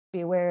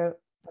be aware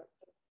that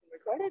it's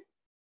recorded.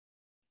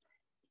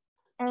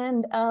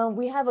 And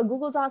we have a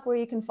Google Doc where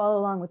you can follow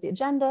along with the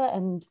agenda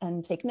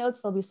and take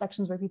notes. There'll be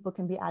sections where people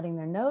can be adding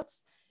their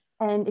notes.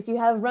 And if you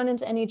have run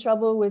into any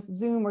trouble with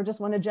Zoom or just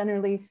want to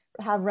generally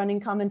have running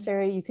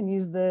commentary, you can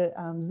use the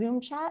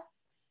Zoom chat.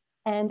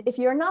 And if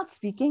you're not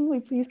speaking, we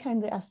please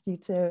kindly ask you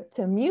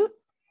to mute.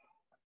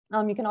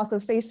 You can also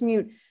face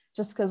mute,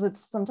 just because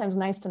it's sometimes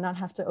nice to not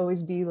have to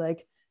always be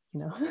like,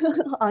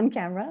 on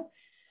camera.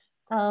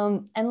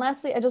 And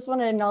lastly, I just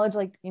want to acknowledge,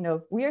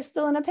 we are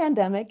still in a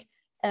pandemic,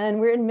 and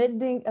we're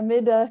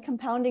amid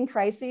compounding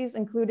crises,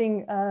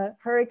 including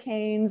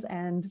hurricanes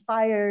and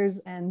fires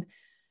and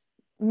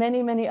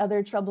many, many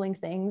other troubling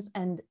things.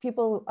 And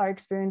people are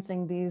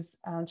experiencing these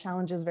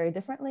challenges very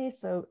differently.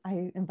 So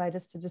I invite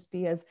us to just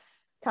be as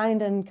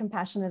kind and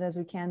compassionate as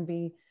we can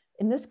be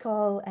in this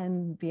call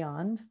and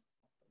beyond.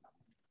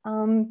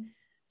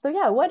 So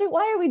yeah,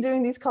 why are we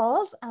doing these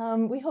calls?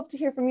 We hope to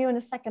hear from you in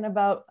a second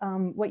about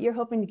what you're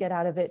hoping to get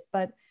out of it.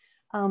 But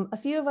a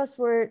few of us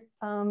were,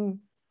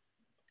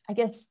 I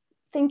guess,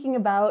 thinking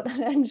about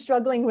and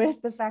struggling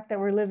with the fact that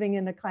we're living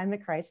in a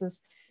climate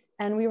crisis.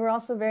 And we were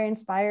also very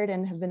inspired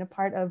and have been a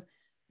part of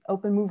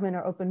open movement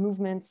or open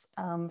movements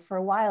for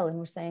a while. And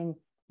we're saying,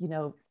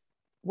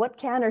 what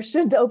can or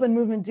should the open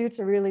movement do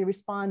to really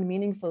respond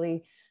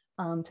meaningfully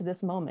to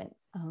this moment?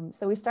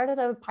 So we started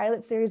a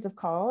pilot series of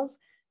calls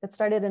that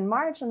started in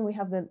March, and we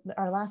have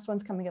our last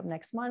ones coming up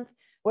next month,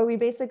 where we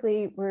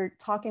basically were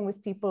talking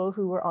with people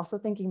who were also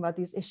thinking about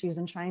these issues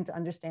and trying to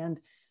understand,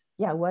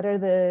 what are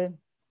the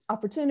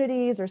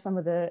opportunities or some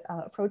of the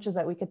approaches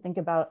that we could think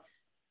about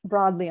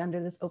broadly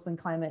under this open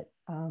climate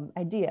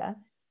idea.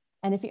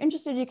 And if you're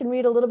interested, you can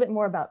read a little bit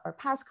more about our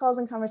past calls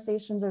and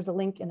conversations. There's a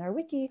link in our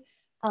wiki.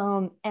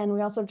 And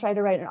we also tried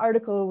to write an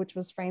article which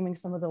was framing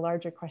some of the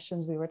larger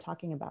questions we were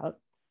talking about.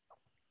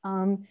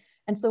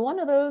 And so one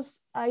of those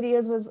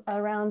ideas was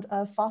around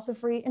a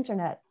fossil-free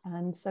internet.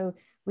 And so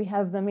we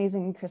have the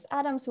amazing Chris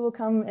Adams, who will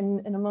come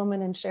in a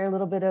moment and share a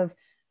little bit of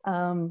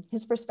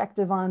his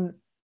perspective on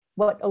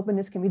what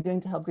openness can be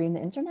doing to help green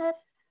the internet.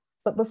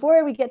 But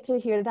before we get to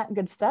hear that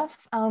good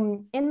stuff,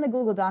 in the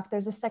Google Doc,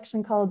 there's a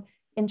section called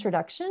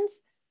Introductions.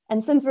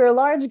 And since we're a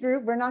large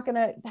group, we're not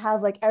gonna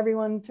have like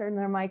everyone turn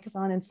their mics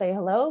on and say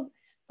hello,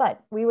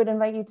 but we would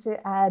invite you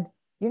to add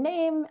your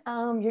name,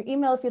 your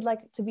email if you'd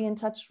like to be in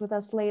touch with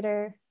us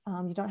later.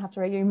 You don't have to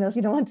write your email if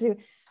you don't want to,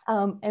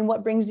 and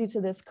what brings you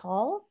to this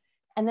call.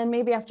 And then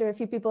maybe after a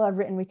few people have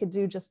written, we could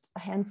do just a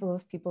handful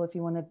of people if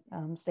you want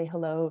to say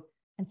hello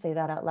and say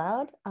that out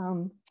loud.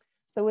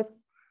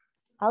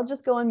 I'll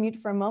just go on mute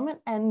for a moment,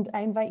 and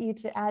I invite you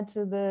to add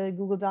to the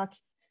Google Doc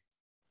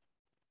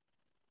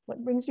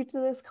what brings you to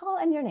this call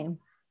and your name.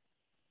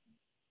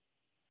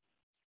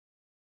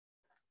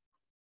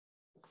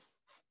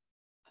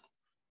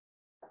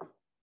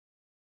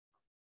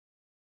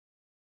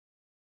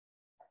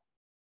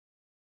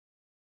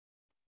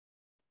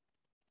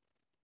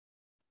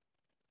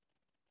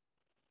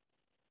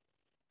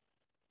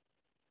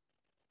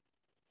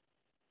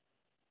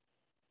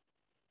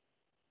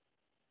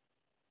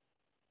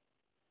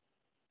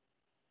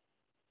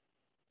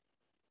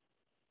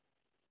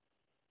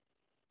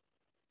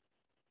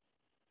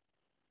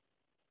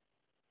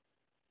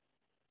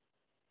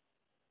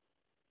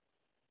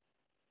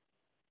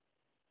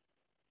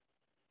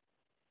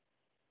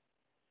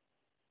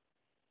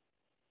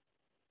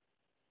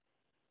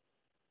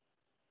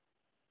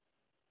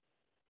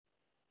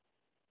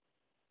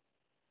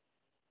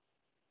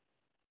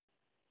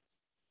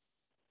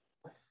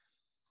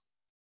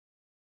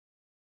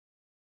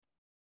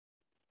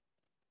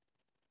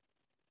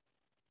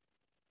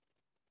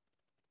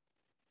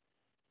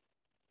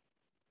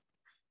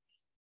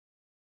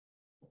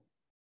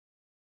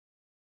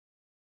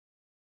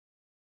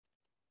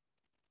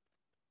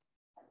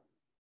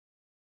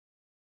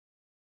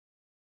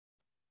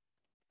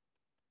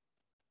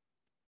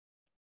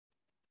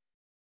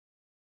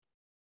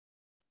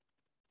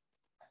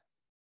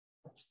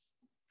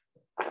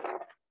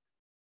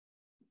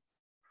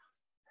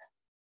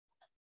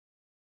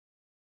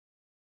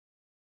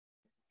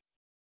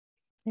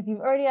 If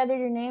you've already added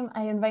your name,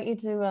 I invite you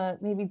to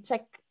maybe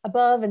check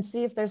above and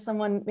see if there's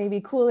someone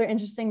maybe cool or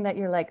interesting that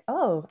you're like,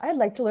 oh, I'd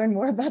like to learn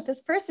more about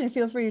this person.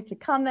 Feel free to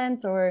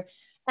comment or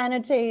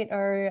annotate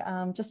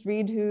or just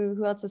read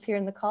who else is here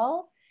in the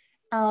call.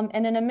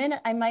 And in a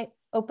minute, I might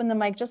open the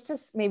mic just to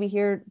maybe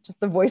hear just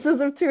the voices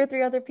of 2 or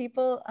 3 other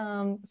people.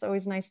 It's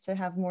always nice to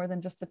have more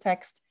than just the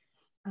text.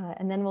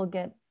 And then we'll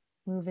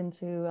move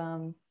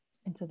into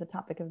the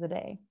topic of the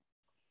day.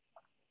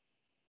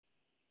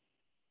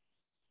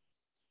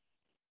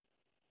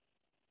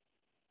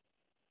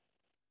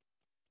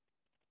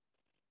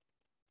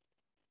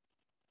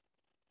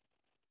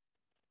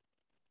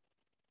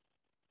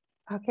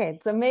 Okay,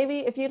 so maybe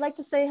if you'd like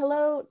to say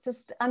hello,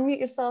 just unmute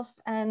yourself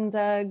and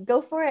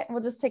go for it. We'll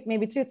just take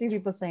maybe 2 or 3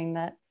 people saying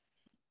that.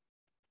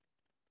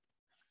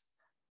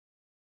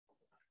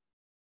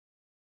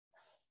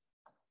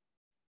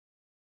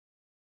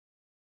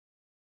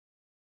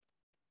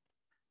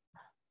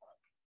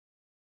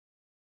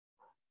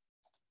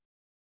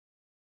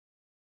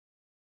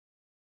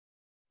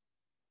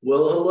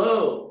 Well,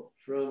 hello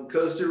from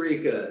Costa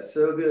Rica.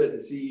 So good to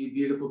see you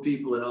beautiful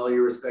people in all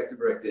your respective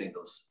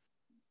rectangles.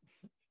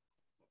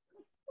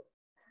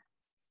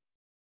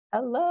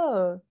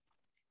 Hello.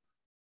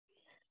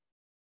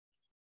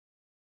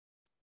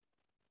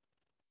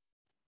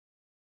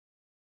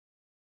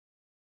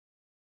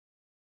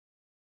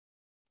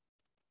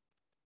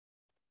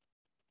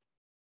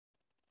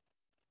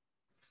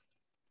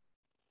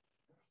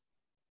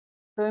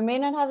 So we may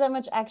not have that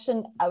much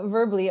action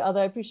verbally,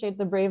 although I appreciate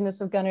the braveness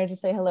of Gunnar to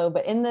say hello.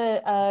 But in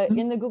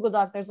the Google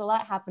Doc, there's a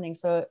lot happening.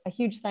 So a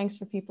huge thanks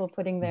for people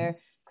putting their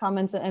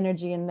comments and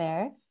energy in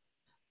there.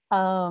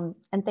 And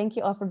thank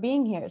you all for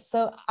being here.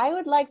 So I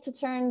would like to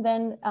turn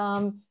then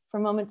for a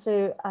moment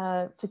to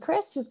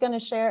Chris, who's going to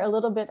share a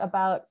little bit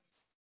about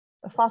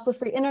a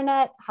fossil-free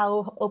internet,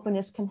 how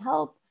openness can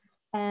help,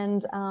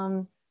 and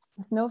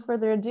with no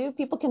further ado,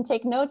 people can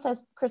take notes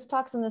as Chris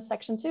talks in this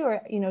section too,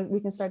 or we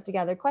can start to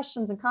gather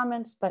questions and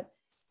comments. But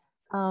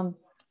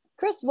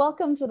Chris,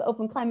 welcome to the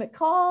Open Climate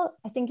Call.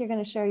 I think you're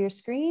going to share your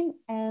screen,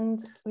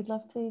 and we'd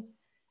love to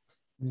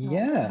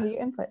hear your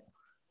input.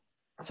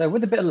 So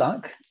with a bit of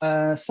luck,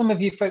 some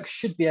of you folks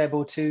should be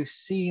able to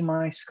see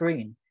my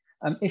screen.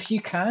 If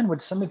you can,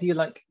 would some of you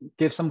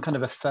give some kind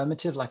of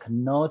affirmative, like a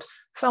nod,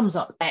 thumbs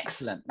up,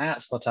 excellent.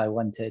 That's what I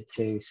wanted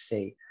to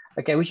see.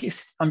 Okay,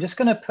 I'm just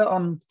going to put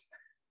on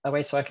a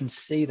way so I can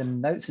see the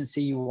notes and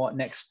see what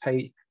next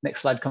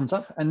slide comes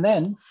up. And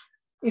then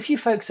if you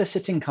folks are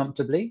sitting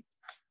comfortably,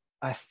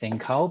 I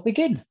think I'll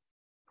begin.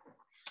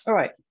 All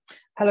right.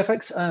 Hello,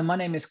 folks. My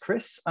name is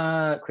Chris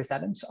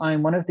Adams.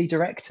 I'm one of the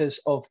directors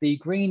of the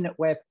Green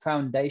Web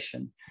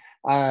Foundation,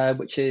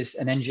 which is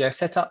an NGO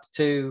set up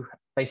to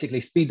basically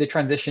speed the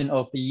transition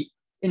of the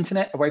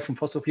internet away from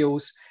fossil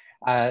fuels.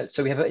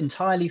 So we have an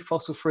entirely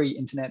fossil-free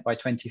internet by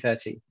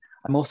 2030.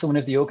 I'm also one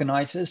of the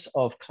organizers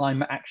of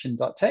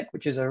climateaction.tech,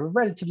 which is a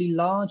relatively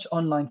large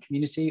online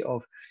community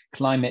of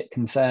climate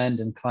concerned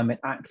and climate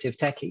active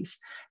techies.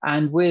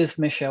 And with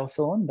Michelle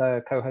Thorne,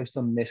 the co-host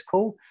on this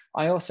call,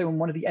 I also am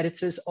one of the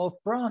editors of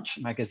Branch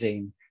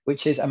magazine,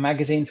 which is a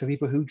magazine for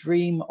people who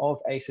dream of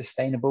a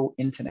sustainable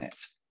internet.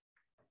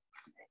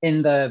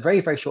 In the very,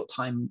 very short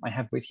time I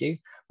have with you,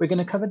 we're going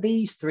to cover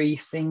these three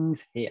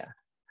things here.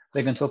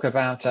 We're going to talk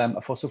about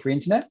a fossil-free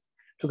internet,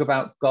 talk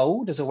about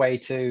gold as a way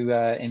to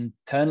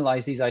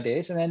internalize these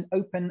ideas, and then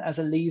open as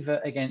a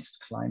lever against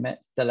climate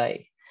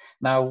delay.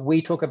 Now,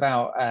 we talk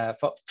about a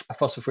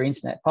fossil-free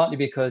internet, partly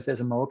because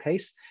there's a moral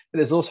case, but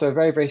there's also a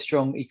very, very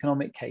strong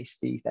economic case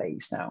these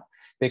days now,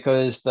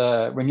 because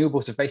the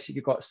renewables have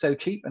basically got so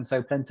cheap and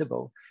so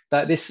plentiful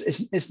that this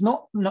is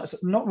not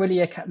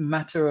really a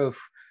matter of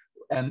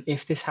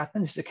if this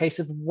happens, it's a case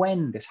of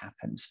when this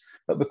happens.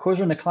 But because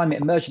we're in a climate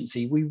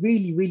emergency, we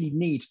really, really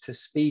need to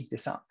speed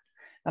this up.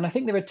 And I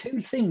think there are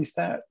two things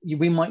that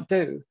we might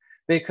do,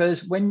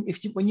 because when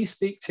you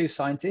speak to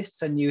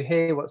scientists and you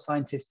hear what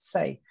scientists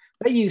say,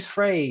 they use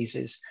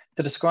phrases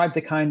to describe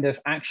the kind of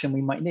action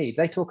we might need.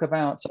 They talk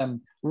about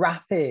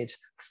rapid,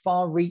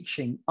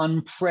 far-reaching,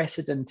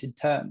 unprecedented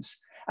terms.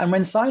 And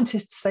when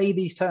scientists say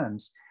these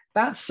terms,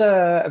 that's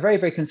very,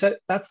 very concerned.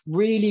 That's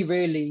really,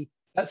 really,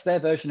 that's their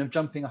version of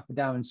jumping up and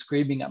down and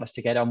screaming at us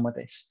to get on with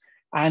this.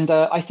 And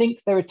I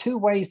think there are two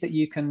ways that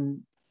you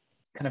can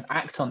kind of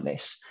act on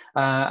this,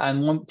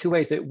 and two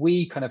ways that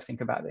we kind of think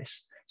about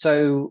this.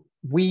 So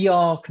we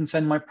are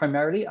concerned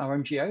primarily, our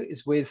NGO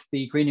is with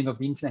the greening of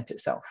the internet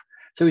itself.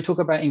 So we talk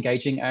about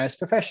engaging as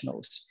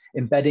professionals,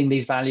 embedding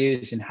these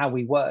values in how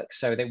we work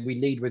so that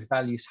we lead with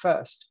values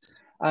first.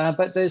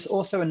 But there's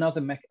also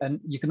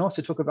and you can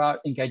also talk about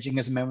engaging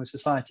as a member of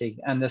society.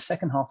 And the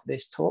second half of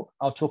this talk,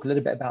 I'll talk a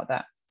little bit about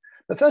that.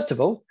 But first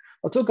of all,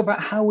 I'll talk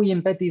about how we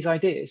embed these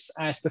ideas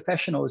as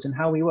professionals in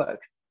how we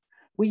work.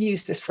 We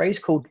use this phrase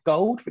called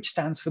GOLD, which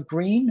stands for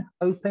green,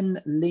 open,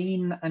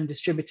 lean, and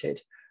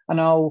distributed. And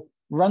I'll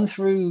run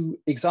through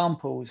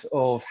examples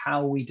of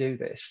how we do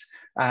this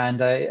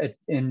and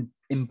in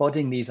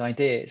embodying these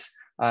ideas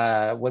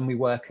when we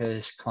work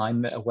as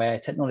climate-aware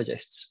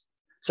technologists.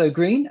 So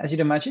green, as you'd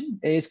imagine,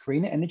 is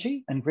greener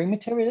energy and green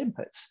material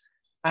inputs.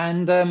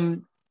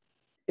 And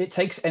it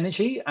takes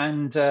energy,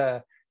 and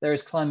there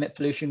is climate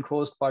pollution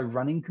caused by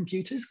running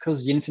computers,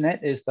 because the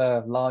internet is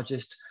the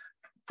largest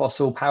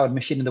fossil-powered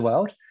machine in the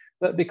world.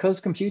 But because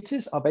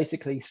computers are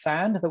basically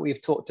sand that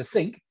we've taught to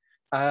think,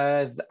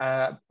 by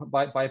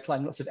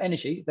applying lots of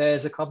energy,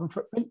 there's a carbon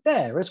footprint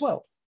there as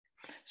well.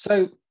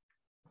 So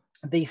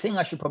the thing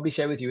I should probably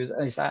share with you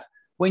is that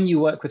when you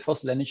work with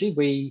fossil energy,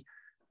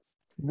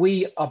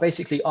 we are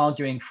basically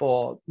arguing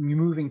for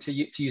moving to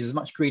use as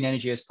much green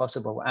energy as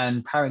possible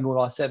and powering all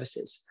our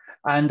services.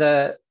 And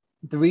the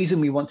reason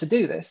we want to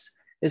do this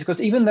is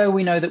because even though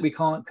we know that we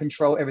can't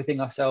control everything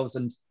ourselves,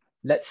 and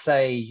let's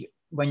say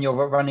when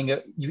you're running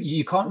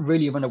you can't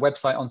really run a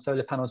website on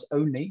solar panels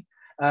only,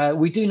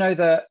 we do know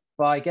that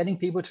by getting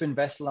people to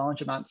invest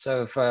large amounts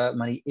of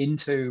money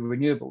into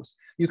renewables,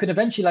 you can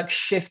eventually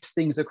shift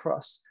things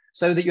across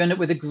so that you end up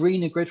with a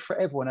greener grid for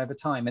everyone over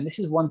time. And this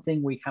is one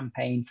thing we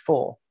campaign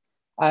for.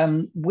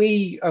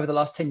 We, over the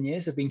last 10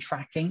 years, have been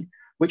tracking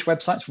which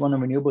websites run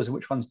on renewables and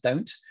which ones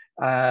don't,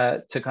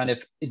 to kind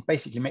of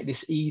basically make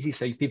this easy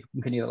so people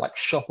can either like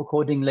shop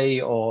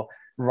accordingly or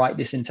write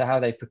this into how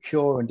they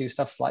procure and do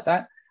stuff like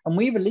that. And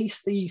we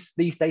release these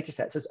data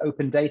sets as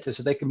open data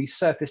so they can be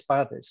surfaced by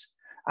others.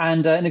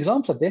 And an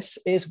example of this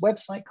is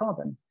website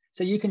carbon.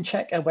 So you can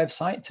check a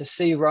website to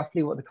see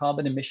roughly what the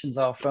carbon emissions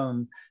are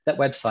from that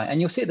website. And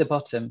you'll see at the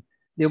bottom,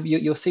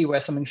 you'll see where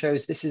something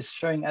shows this is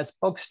showing as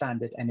bog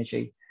standard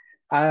energy.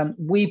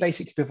 We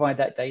basically provide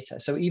that data.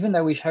 So even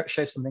though we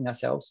show something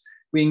ourselves,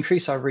 we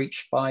increase our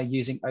reach by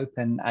using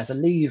open as a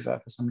lever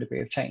for some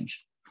degree of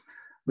change.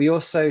 We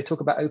also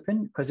talk about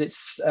open because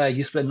it's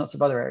useful in lots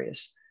of other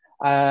areas.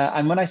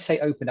 And when I say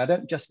open, I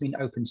don't just mean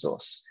open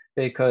source,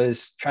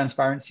 because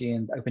transparency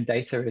and open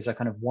data is a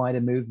kind of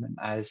wider movement,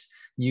 as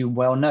you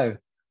well know.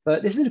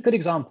 But this is a good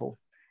example.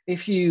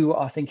 If you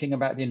are thinking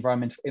about the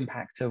environmental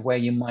impact of where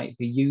you might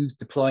be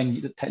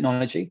deploying the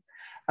technology,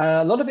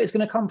 a lot of it is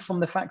going to come from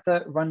the fact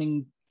that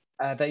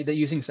that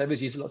using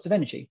servers uses lots of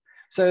energy.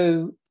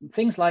 So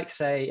things like,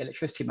 say,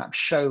 electricity maps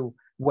show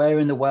where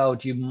in the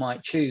world you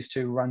might choose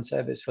to run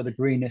servers for the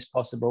greenest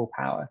possible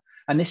power.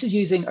 And this is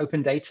using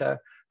open data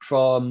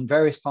from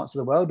various parts of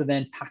the world and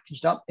then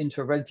packaged up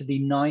into a relatively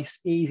nice,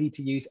 easy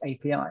to use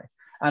API.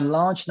 And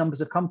large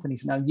numbers of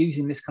companies are now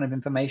using this kind of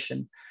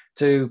information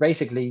to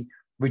basically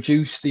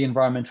reduce the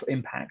environmental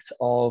impact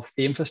of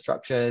the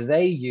infrastructure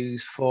they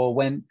use for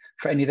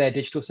any of their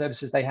digital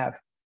services they have.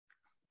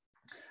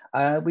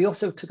 We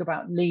also talk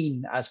about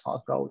lean as part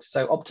of gold.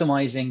 So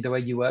optimizing the way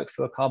you work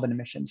for carbon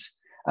emissions.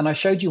 And I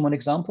showed you one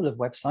example of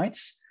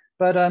websites,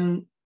 but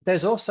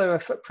there's also a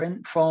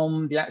footprint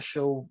from the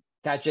actual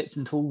gadgets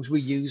and tools we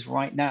use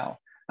right now.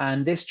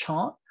 And this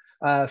chart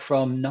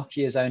from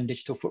Nokia's own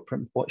digital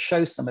footprint report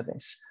shows some of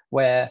this,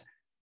 where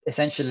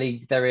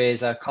essentially there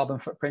is a carbon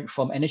footprint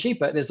from energy,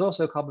 but there's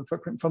also a carbon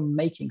footprint from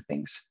making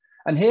things.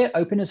 And here,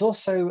 open is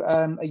also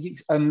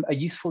a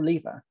useful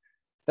lever.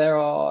 There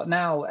are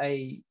now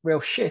a real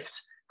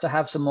shift to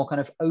have some more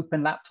kind of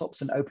open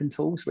laptops and open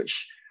tools,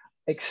 which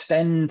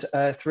extend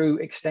through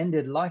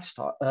extended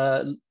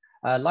lifespan,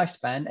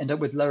 end up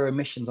with lower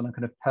emissions on a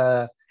kind of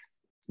per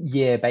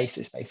year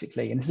basis,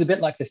 basically. And this is a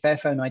bit like the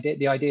Fairphone idea,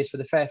 the ideas for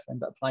the Fairphone,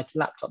 but applied to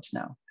laptops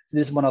now. So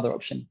this is one other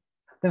option.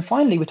 Then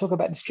finally, we talk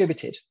about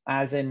distributed,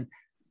 as in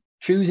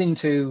choosing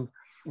to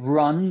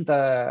run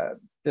the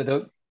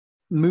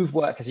move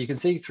work, as you can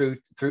see, through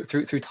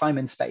time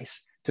and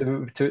space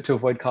to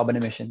avoid carbon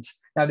emissions.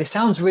 Now, this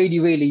sounds really,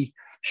 really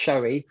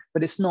showy,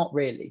 but it's not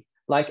really.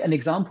 Like an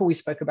example we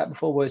spoke about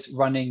before was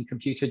running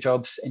computer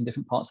jobs in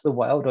different parts of the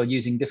world or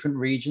using different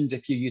regions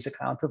if you use a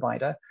cloud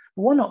provider.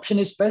 One option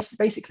is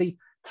basically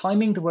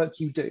timing the work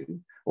you do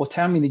or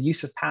timing the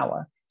use of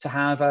power to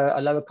have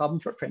a lower carbon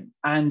footprint.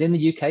 And in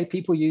the UK,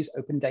 people use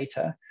open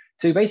data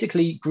to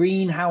basically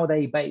green how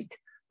they bake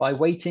by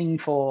waiting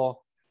for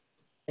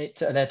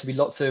there to be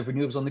lots of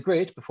renewables on the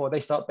grid before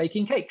they start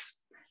baking cakes.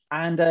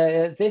 And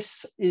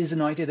this is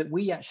an idea that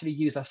we actually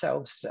use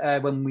ourselves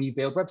when we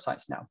build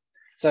websites now.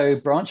 So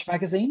Branch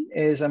magazine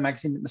is a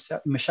magazine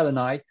that Michelle and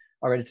I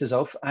are editors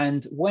of.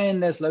 And when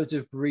there's loads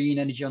of green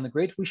energy on the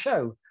grid, we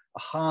show a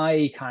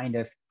high kind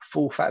of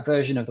full fat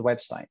version of the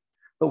website.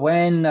 But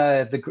when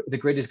the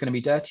grid is going to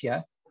be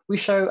dirtier, we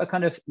show a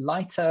kind of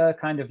lighter,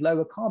 kind of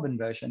lower carbon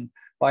version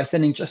by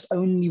sending just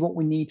only what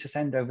we need to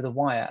send over the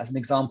wire, as an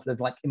example of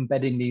like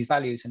embedding these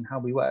values in how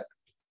we work.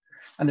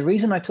 And the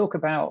reason I talk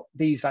about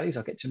these values,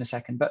 I'll get to in a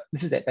second, but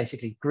this is it,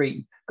 basically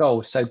green,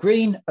 gold. So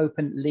green,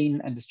 open,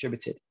 lean, and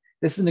distributed.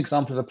 This is an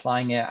example of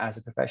applying it as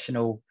a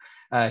professional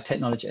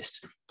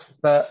technologist.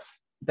 But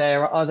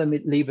there are other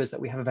levers that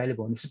we have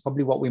available, and this is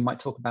probably what we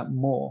might talk about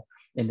more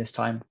in this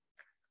time.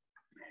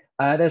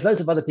 There's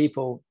loads of other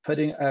people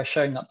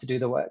showing up to do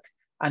the work.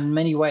 And in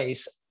many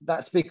ways,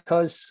 that's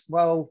because,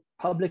 well,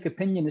 public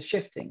opinion is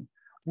shifting.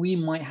 We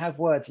might have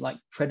words like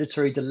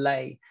predatory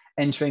delay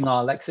entering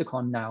our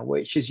lexicon now,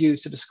 which is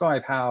used to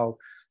describe how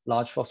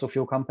large fossil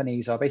fuel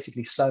companies are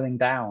basically slowing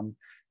down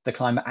the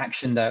climate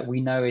action that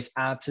we know is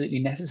absolutely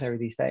necessary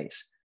these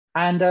days.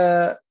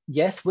 And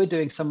yes, we're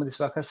doing some of this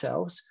work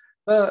ourselves,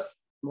 but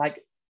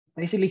like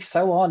basically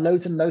so are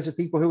loads and loads of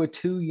people who are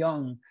too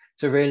young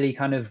to really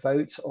kind of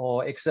vote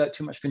or exert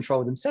too much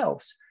control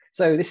themselves.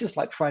 So this is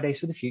like Fridays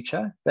for the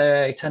Future.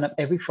 They turn up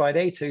every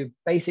Friday to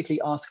basically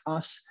ask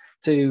us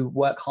to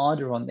work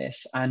harder on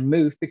this and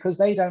move, because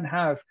they don't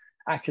have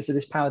access to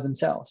this power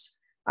themselves.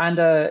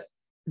 And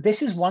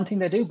this is one thing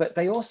they do, but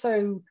they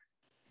also,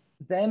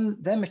 them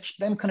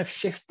kind of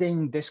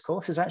shifting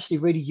discourse is actually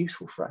really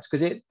useful for us,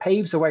 because it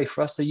paves the way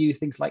for us to use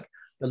things like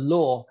the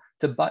law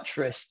to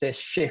buttress this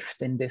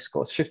shift in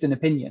discourse, shift in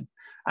opinion.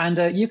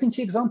 And you can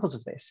see examples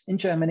of this. In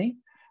Germany,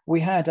 we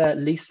had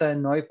Lisa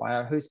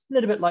Neubauer, who's a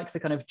little bit like the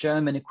kind of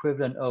German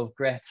equivalent of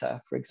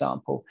Greta, for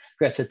example,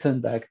 Greta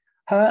Thunberg.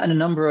 Her and a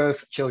number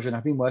of children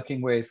have been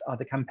working with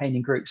other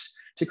campaigning groups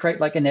to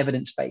create like an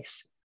evidence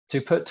base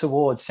to put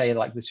towards, say,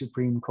 like the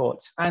Supreme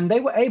Court. And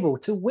they were able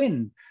to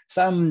win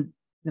some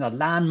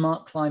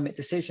landmark climate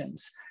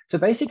decisions to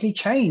basically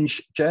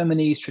change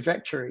Germany's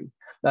trajectory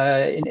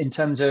in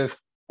terms of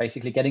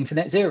basically getting to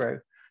net zero.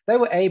 they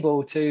were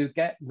able to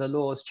get the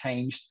laws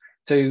changed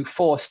to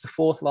force the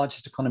fourth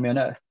largest economy on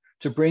earth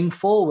to bring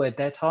forward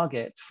their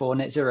target for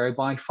net zero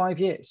by 5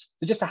 years.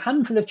 So just a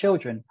handful of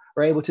children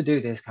were able to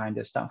do this kind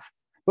of stuff.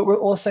 But we're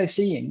also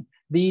seeing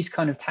these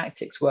kind of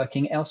tactics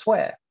working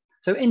elsewhere.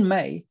 So in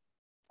May,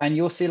 and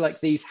you'll see like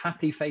these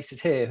happy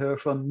faces here who are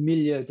from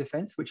Milieu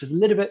Defense, which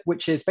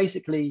is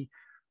basically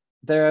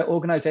their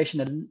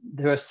organization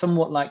who are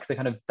somewhat like the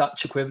kind of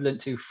Dutch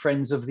equivalent to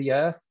Friends of the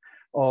Earth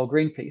or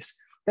Greenpeace.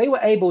 They were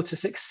able to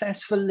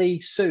successfully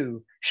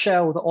sue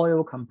Shell, the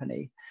oil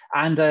company,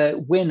 and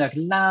win a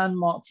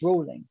landmark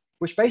ruling,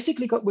 which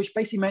basically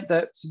meant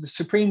that the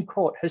Supreme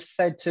Court has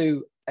said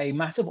to a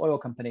massive oil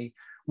company,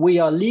 we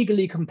are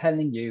legally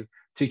compelling you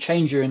to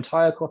change your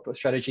entire corporate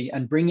strategy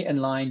and bring it in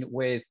line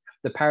with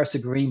the Paris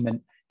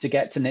Agreement to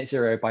get to net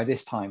zero by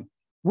this time.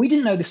 We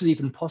didn't know this was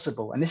even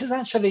possible. And this is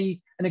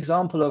actually an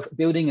example of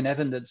building an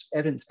evidence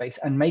base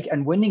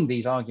and winning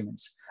these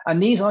arguments.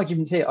 And these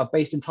arguments here are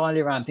based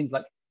entirely around things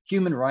like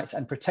human rights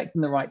and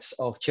protecting the rights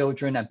of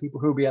children and people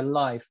who will be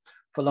alive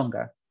for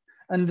longer.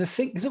 And this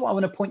is what I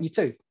want to point you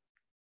to.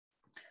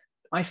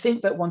 I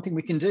think that one thing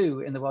we can do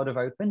in the world of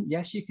open,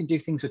 yes, you can do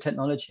things with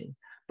technology,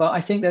 but I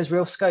think there's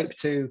real scope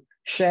to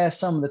share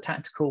some of the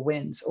tactical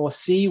wins or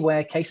see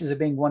where cases are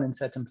being won in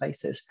certain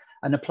places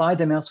and apply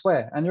them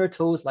elsewhere. And there are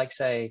tools like,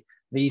 say,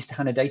 these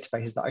kind of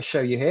databases that I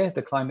show you here,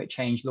 the Climate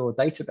Change Law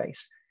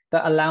database,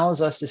 that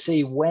allows us to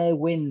see where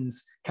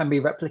wins can be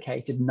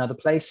replicated in other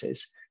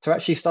places to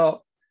actually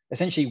start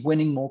essentially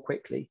winning more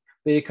quickly,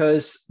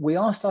 because we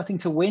are starting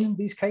to win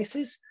these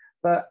cases,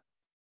 but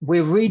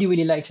we're really,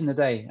 really late in the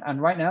day.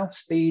 And right now,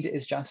 speed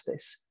is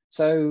justice.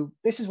 So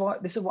this is what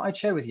I'd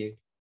share with you.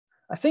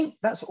 I think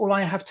that's all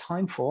I have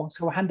time for.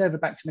 So I'll hand over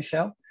back to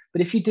Michelle.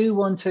 But if you do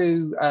want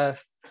to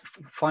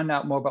find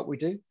out more about what we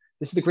do,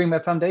 this is the Green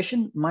Web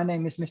Foundation. My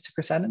name is Mr.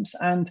 Chris Adams.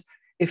 And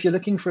if you're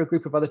looking for a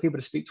group of other people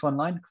to speak to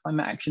online,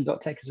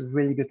 climateaction.tech is a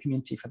really good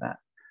community for that.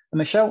 And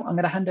Michelle, I'm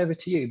going to hand over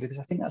to you because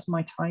I think that's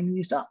my time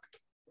used up.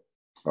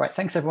 All right,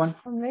 thanks everyone.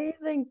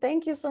 Amazing.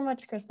 Thank you so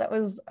much, Chris. That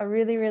was a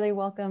really, really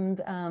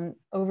welcomed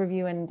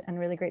overview and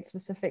really great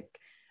specific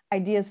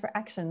ideas for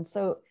action.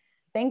 So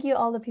thank you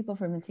all the people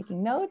for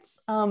taking notes.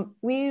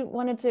 We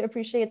wanted to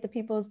appreciate the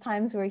people's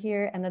times who are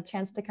here and the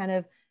chance to kind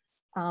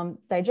of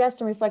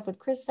digest and reflect what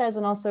Chris says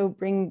and also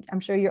bring,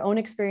 I'm sure, your own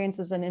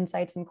experiences and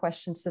insights and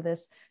questions to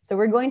this. So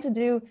we're going to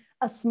do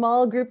a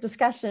small group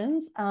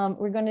discussions.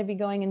 We're going to be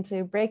going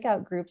into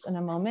breakout groups in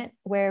a moment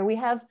where we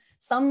have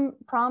some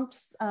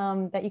prompts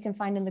that you can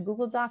find in the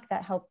Google Doc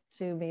that help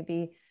to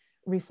maybe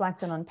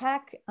reflect and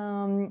unpack.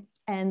 And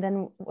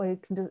then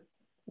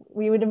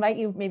we would invite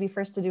you maybe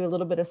first to do a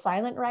little bit of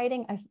silent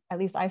writing. At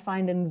least I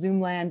find in Zoom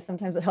land,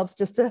 sometimes it helps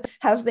just to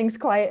have things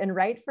quiet and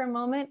write for a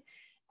moment.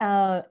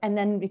 And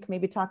then we can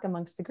maybe talk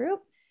amongst the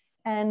group.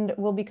 And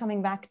we'll be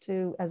coming back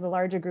to, as a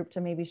larger group,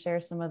 to maybe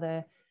share some of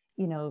the,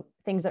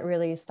 things that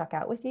really stuck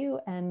out with you.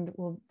 And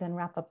we'll then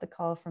wrap up the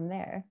call from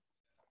there.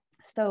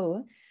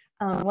 So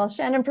while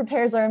Shannon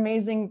prepares our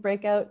amazing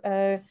breakout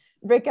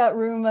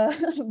room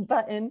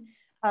button,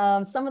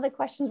 some of the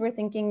questions we're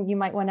thinking you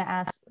might want to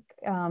ask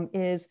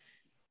is,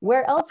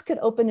 where else could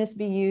openness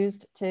be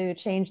used to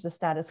change the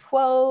status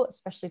quo,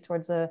 especially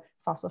towards a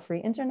fossil-free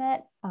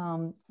internet?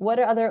 What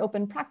are other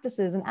open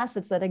practices and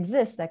assets that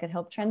exist that could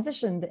help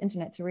transition the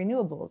internet to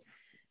renewables?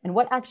 And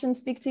what actions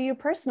speak to you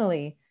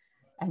personally?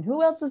 And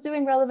who else is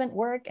doing relevant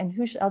work? And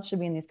who else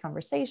should be in these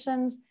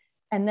conversations?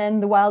 And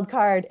then the wild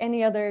card,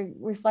 any other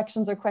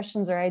reflections or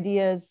questions or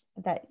ideas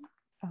that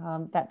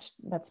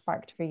that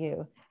sparked for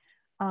you.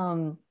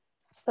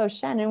 So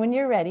Shannon, when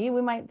you're ready,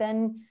 we might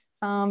then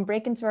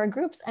break into our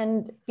groups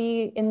and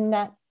be in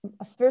that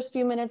first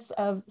few minutes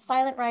of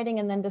silent writing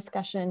and then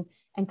discussion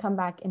and come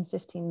back in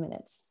 15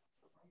 minutes.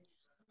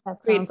 That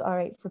sounds all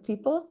right for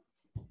people?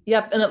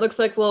 Yep, and it looks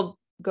like we'll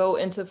go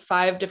into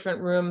 5 different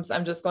rooms.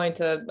 I'm just going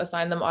to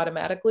assign them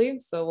automatically.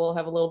 So we'll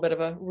have a little bit of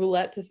a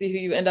roulette to see who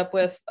you end up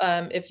with.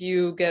 If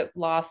you get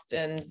lost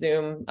in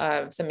Zoom,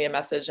 send me a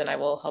message and I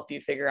will help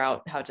you figure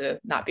out how to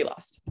not be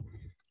lost.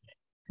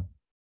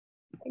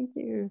 Thank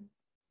you.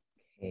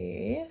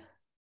 Okay.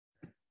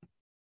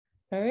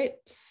 All right,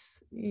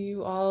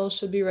 you all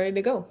should be ready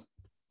to go.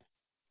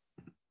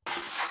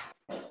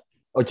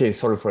 Okay,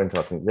 sorry for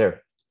interrupting.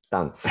 There,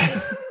 done.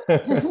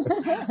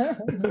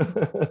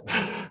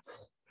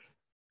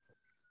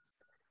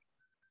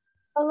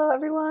 Hello,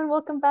 everyone.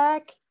 Welcome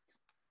back.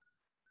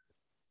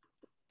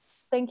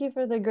 Thank you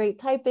for the great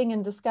typing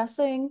and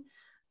discussing.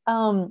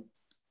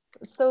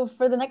 So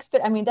for the next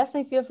bit,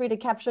 definitely feel free to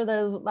capture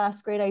those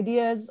last great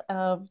ideas.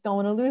 Don't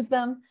want to lose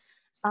them.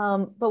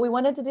 But we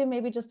wanted to do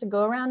maybe just to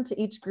go around to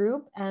each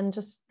group and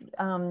just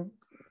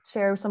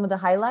share some of the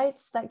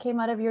highlights that came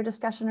out of your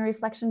discussion or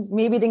reflections.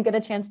 Maybe you didn't get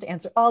a chance to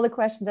answer all the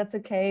questions. That's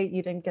okay.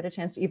 You didn't get a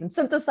chance to even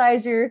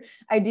synthesize your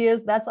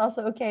ideas. That's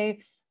also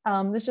okay.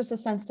 There's just a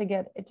sense to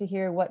get to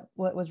hear what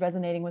was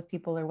resonating with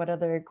people or what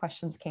other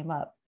questions came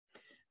up.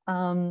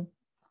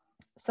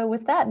 So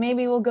with that,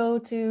 maybe we'll go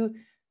to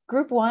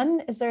group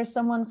 1. Is there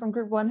someone from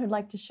group 1 who'd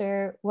like to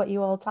share what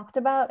you all talked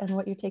about and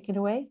what you're taking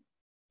away?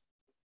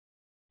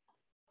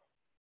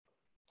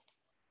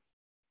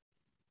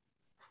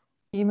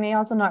 You may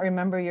also not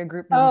remember your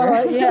group number.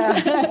 Oh,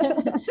 yeah.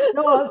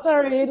 No,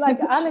 sorry. Like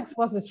Alex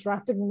was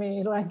distracting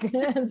me. Like,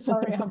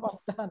 sorry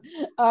about that.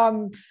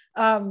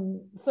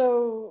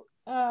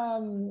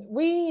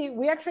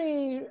 We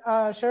actually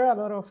share a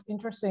lot of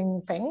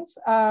interesting things.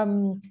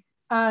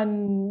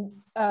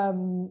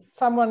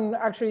 Someone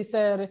actually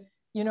said,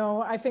 you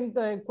know, I think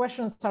the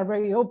questions are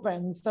very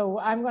open. So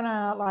I'm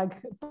gonna like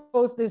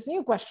pose these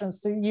new questions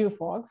to you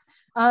folks.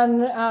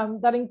 And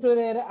that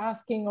included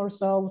asking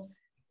ourselves,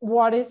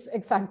 what is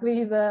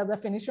exactly the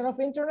definition of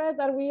internet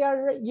that we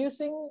are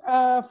using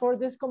for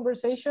this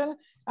conversation?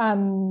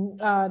 And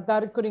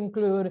that could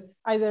include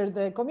either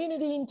the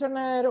community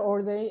internet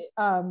or the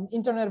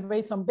internet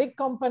based on big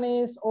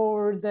companies,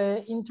 or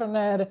the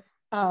internet,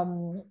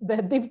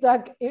 the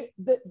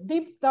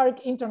deep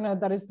dark internet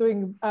that is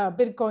doing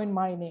Bitcoin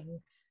mining.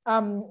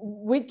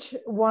 Which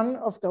one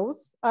of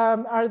those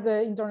are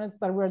the internets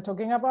that we're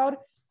talking about?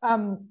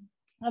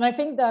 And I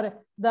think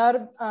that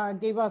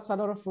gave us a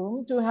lot of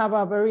room to have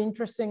a very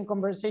interesting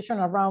conversation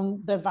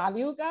around the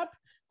value gap,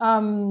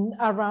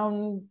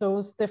 around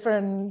those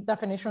different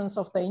definitions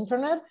of the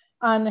internet,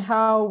 and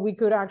how we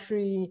could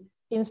actually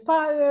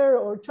inspire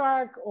or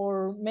track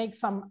or make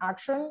some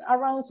action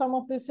around some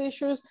of these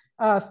issues,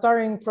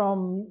 starting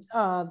from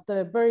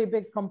the very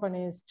big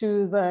companies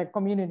to the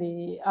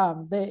community,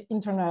 the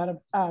internet,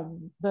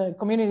 the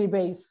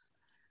community-based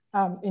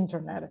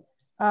internet.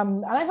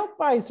 And I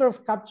hope I sort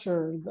of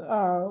captured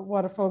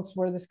what folks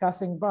were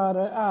discussing,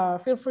 but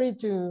feel free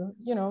to,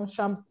 you know,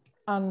 jump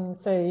and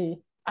say,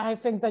 I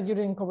think that you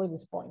didn't cover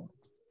this point.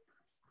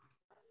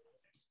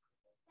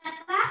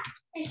 Papa,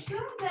 est-ce qu'on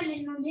peut aller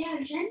demander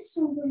à Jeanne si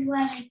on peut jouer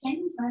avec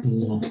elle ou pas?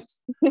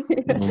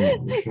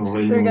 So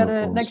we got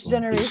a next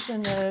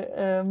generation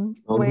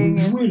weighing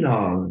in.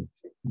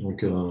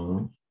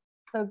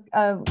 So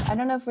I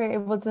don't know if we're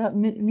able to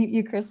mute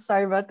you, Chris.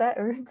 Sorry about that,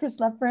 or Chris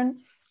Leprin.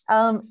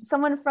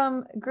 Someone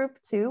from group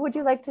 2, would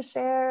you like to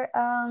share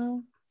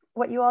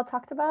what you all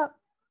talked about?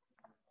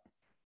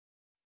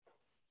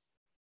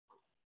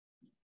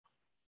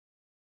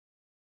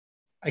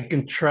 I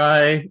can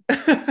try.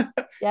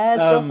 Yes,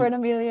 go for it,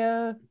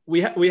 Amelia.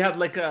 We had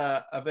like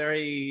a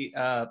very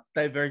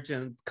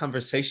divergent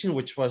conversation,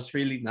 which was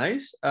really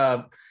nice.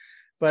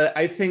 But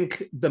I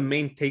think the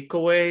main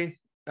takeaway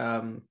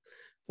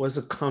was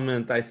a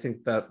comment I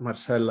think that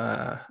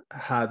Marcela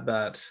had,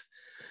 that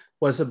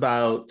was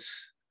about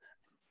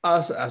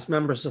us as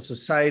members of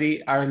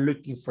society are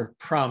looking for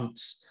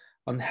prompts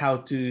on how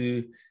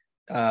to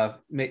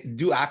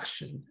do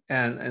action.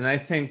 And I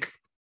think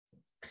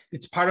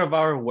it's part of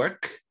our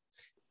work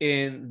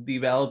in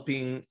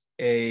developing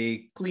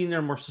a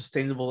cleaner, more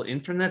sustainable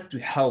internet to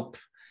help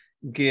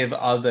give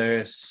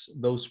others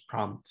those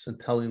prompts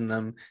and telling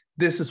them,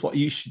 this is what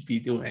you should be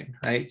doing,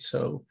 right?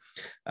 So,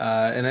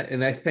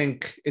 and I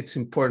think it's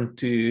important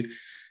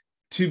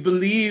to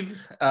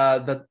believe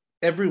that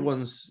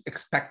everyone's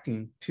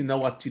expecting to know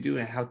what to do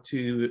and how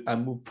to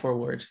move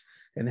forward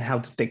and how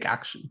to take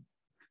action.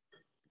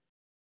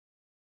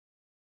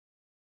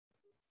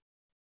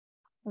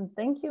 And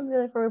thank you,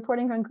 Amelia, for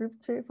reporting from group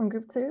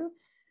 2.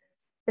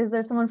 Is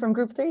there someone from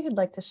group 3 who'd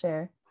like to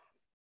share?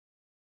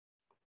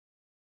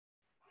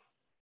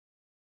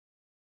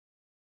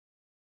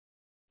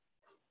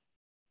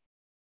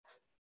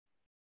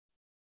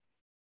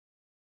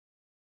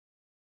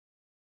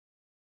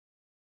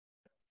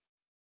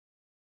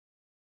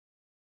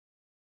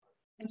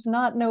 If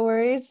not, no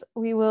worries.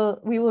 We will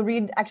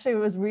read. Actually, I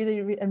was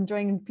really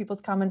enjoying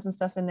people's comments and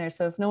stuff in there.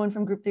 So if no one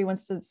from group 3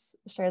 wants to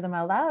share them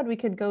out loud, we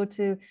could go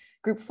to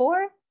group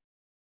 4.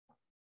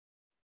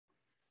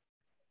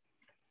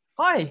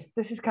 Hi,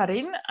 this is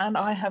Karin, and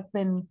I have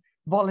been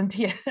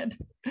volunteered.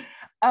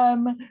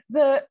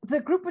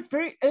 The group was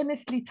very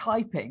earnestly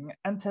typing,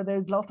 and so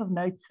there's lots of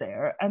notes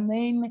there. And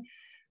then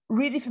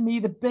really for me,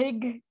 the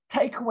big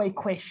takeaway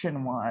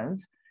question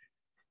was,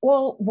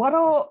 well, what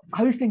are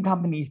hosting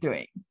companies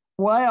doing?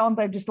 Why aren't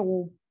they just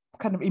all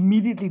kind of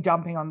immediately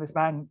jumping on this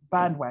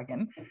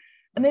bandwagon?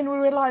 And then we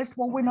realized,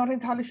 well, we're not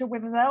entirely sure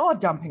whether they are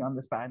jumping on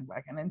this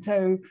bandwagon. And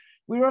so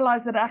we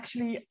realized that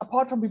actually,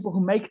 apart from people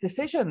who make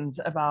decisions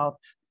about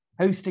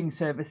hosting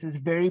services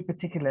very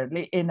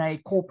particularly in a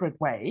corporate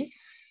way,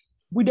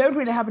 we don't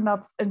really have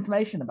enough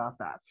information about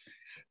that.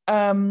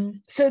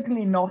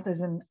 Certainly not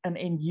as an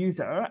end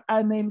user.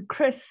 And then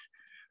Chris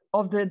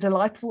of the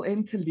Delightful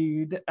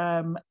Interlude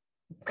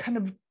kind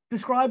of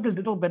described a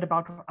little bit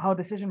about how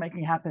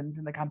decision-making happens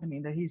in the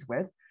company that he's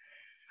with,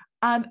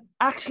 and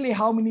actually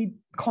how many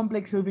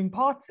complex moving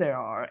parts there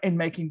are in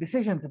making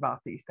decisions about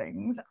these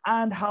things,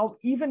 and how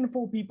even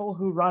for people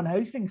who run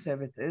hosting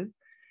services,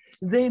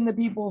 then the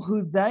people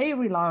who they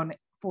rely on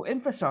for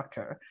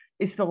infrastructure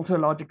is still to a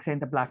large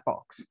extent a black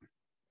box.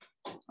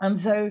 And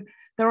so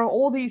there are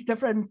all these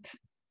different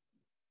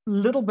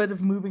little bit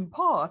of moving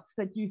parts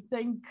that you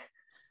think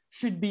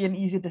should be an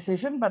easy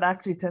decision, but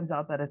actually turns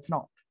out that it's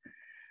not.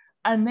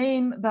 And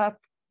then that,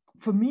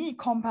 for me,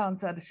 compounds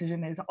that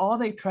decision is, are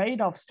there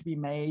trade-offs to be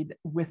made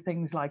with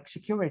things like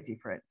security,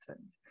 for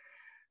instance?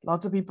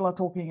 Lots of people are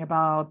talking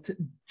about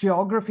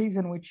geographies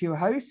in which you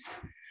host.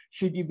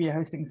 Should you be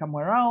hosting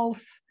somewhere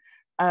else?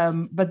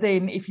 But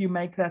then if you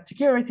make that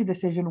security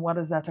decision, what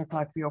does that look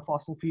like for your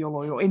fossil fuel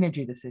or your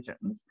energy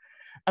decisions?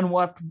 And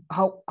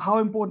how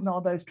important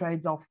are those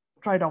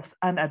trade-offs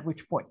and at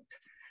which point?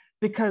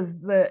 Because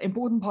the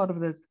important part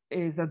of this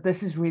is that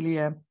this is really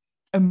a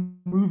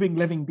moving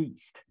living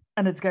beast,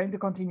 and it's going to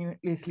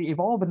continuously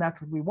evolve, and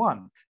that's what we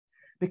want,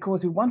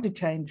 because we want to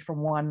change from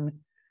one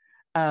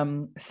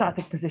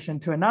static position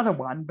to another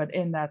one, but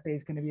in that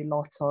there's going to be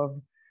lots of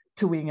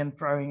toing and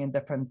throwing in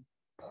different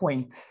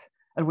points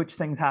at which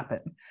things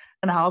happen.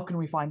 And how can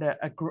we find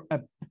a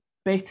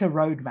better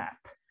roadmap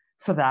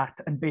for that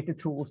and better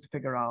tools to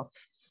figure out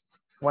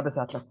what does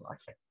that look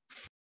like?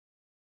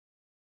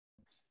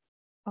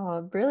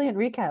 Oh, brilliant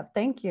recap.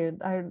 Thank you.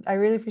 I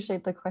really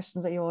appreciate the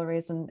questions that you all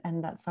raised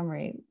and that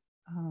summary.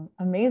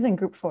 Amazing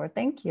group 4.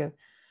 Thank you.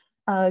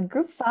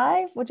 Group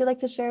 5, would you like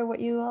to share what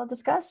you all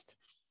discussed?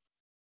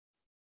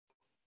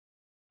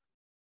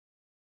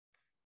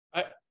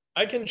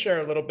 I can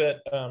share a little bit,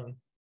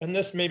 and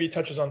this maybe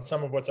touches on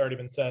some of what's already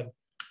been said.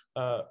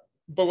 But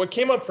what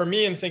came up for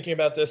me in thinking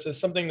about this is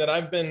something that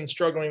I've been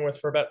struggling with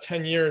for about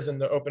 10 years in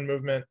the open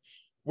movement,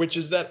 which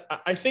is that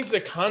I think the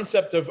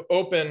concept of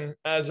open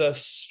as a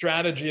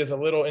strategy is a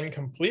little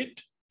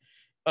incomplete,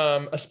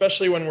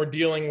 especially when we're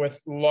dealing with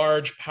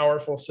large,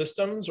 powerful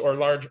systems or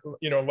large,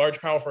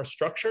 powerful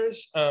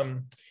structures.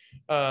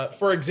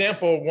 For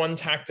example, one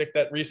tactic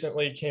that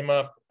recently came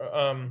up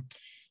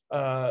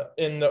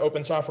in the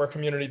open software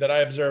community that I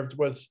observed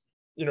was,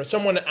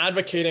 someone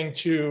advocating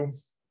to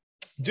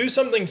do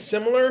something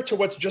similar to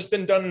what's just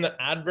been done in the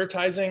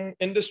advertising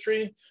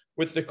industry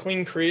with the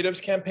Clean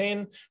Creatives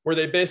campaign, where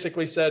they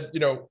basically said,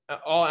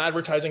 all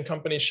advertising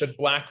companies should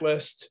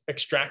blacklist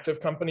extractive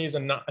companies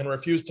and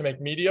refuse to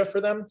make media for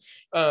them.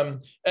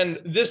 And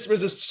this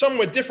was a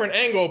somewhat different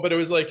angle, but it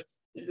was like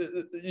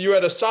you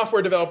had a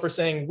software developer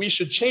saying we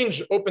should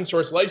change open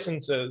source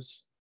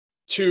licenses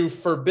to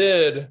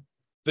forbid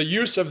the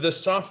use of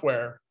this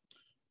software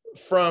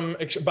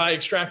by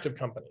extractive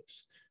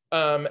companies.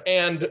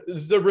 And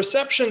the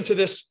reception to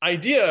this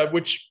idea,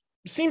 which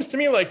seems to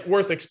me like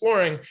worth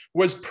exploring,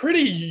 was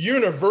pretty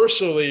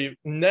universally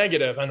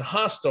negative and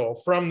hostile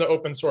from the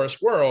open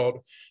source world.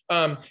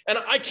 And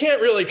I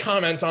can't really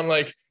comment on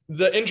like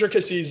the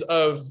intricacies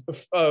of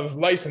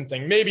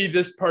licensing. Maybe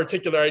this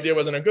particular idea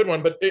wasn't a good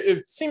one, but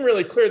it seemed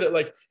really clear that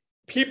like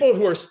people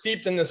who are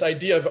steeped in this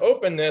idea of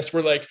openness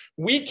were like,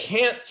 we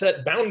can't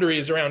set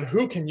boundaries around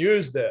who can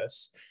use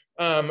this.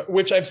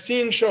 Which I've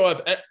seen show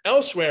up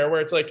elsewhere, where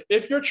it's like,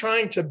 if you're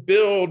trying to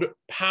build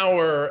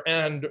power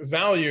and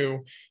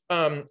value,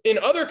 in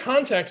other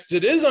contexts,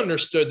 it is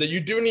understood that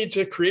you do need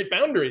to create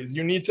boundaries.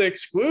 You need to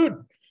exclude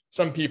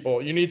some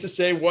people. You need to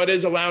say what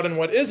is allowed and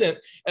what isn't.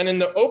 And in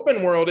the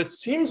open world, it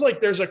seems like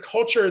there's a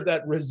culture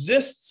that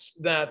resists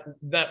that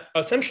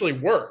essentially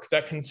work,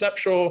 that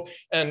conceptual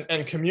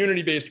and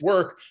community-based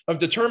work of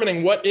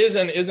determining what is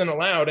and isn't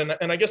allowed.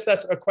 And I guess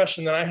that's a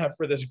question that I have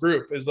for this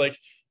group is like,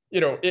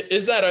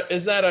 is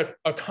that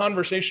a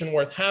conversation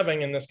worth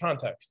having in this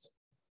context?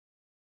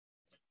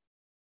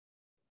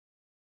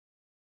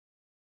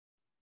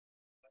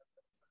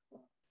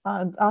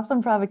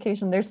 Awesome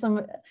provocation. There's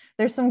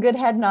some good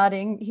head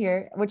nodding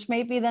here, which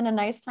may be then a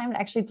nice time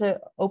actually to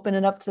open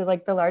it up to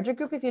like the larger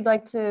group. If you'd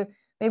like to,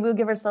 maybe we'll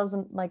give ourselves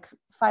like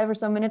 5 or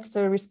so minutes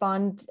to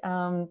respond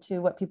to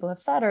what people have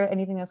said or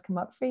anything that's come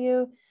up for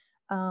you.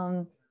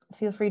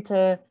 Feel free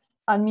to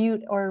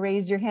unmute or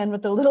raise your hand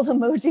with the little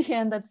emoji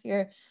hand that's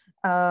here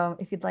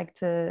if you'd like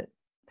to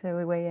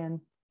weigh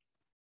in.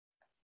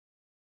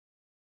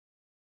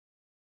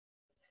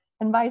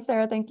 And bye,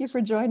 Sarah. Thank you for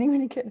joining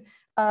when you could.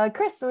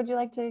 Chris, would you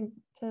like to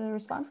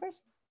respond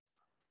first?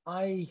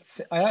 I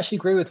actually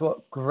agree with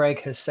what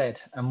Greg has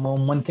said. And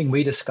one thing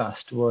we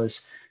discussed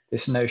was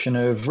this notion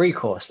of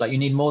recourse. Like you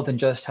need more than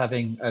just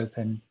having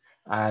open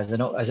as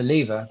a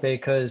lever,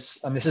 because,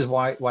 and this is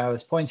why I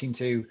was pointing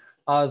to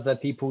other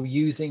people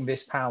using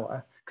this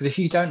power. Because if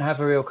you don't have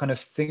a real kind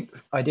of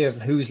idea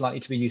of who's likely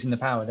to be using the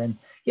power, then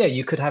yeah,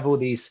 you could have all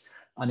these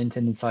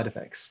unintended side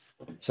effects.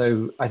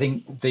 So I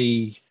think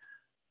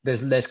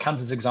there's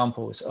countless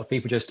examples of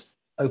people just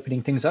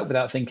opening things up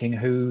without thinking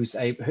who's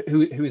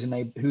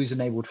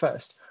enabled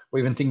first, or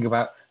even thinking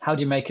about how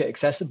do you make it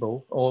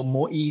accessible or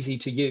more easy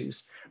to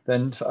use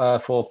than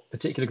for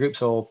particular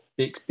groups, or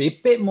be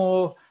a bit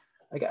more,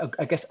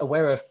 I guess,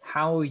 aware of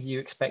how you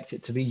expect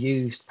it to be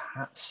used,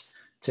 perhaps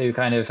to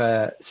kind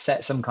of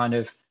set some kind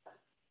of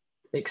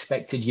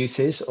expected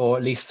uses, or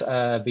at least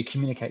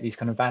communicate these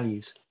kind of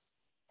values.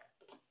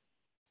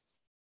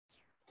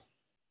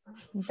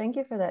 Thank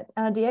you for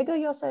that. Diego,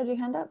 you also had your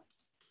hand up.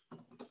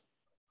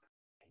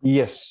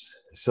 Yes,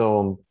 so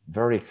I'm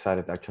very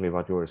excited actually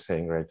what you were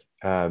saying, Greg.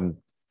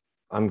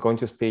 I'm going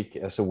to speak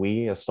as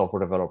a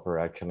software developer,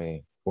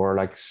 actually, we're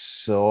like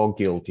so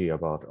guilty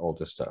about all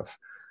this stuff.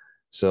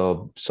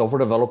 So software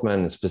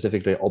development,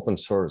 specifically open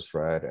source,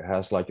 right, it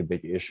has like a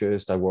big issue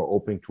is that we're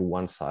open to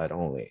one side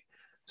only.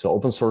 So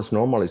open source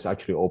normally is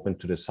actually open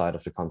to the side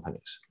of the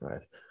companies,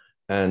 right?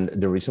 And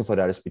the reason for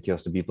that is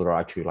because the people that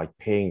are actually like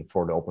paying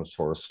for the open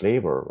source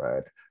labor,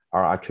 right,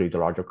 are actually the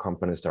larger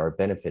companies that are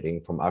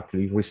benefiting from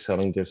actually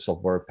reselling their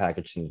software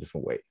package in a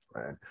different way,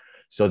 right?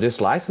 So this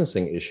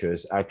licensing issue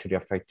is actually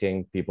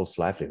affecting people's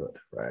livelihood,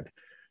 right?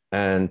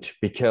 And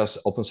because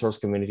open source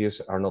communities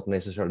are not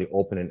necessarily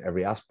open in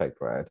every aspect,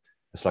 right?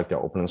 It's like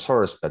they're open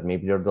source, but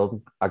maybe they're not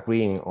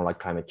agreeing on like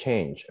climate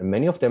change. And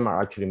many of them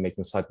are actually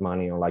making side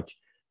money on like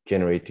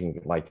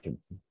generating like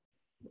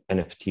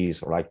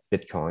NFTs or like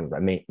Bitcoin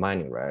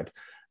mining, right?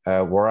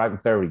 Where I'm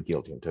very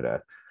guilty into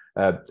that.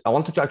 I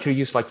wanted to actually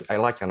use I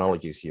like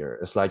analogies here.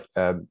 It's like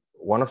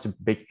one of the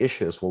big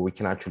issues where we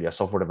can actually, as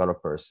software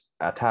developers,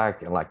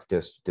 attack and like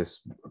this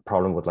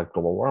problem with like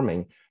global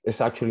warming is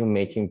actually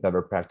making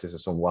better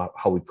practices on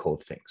how we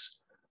code things,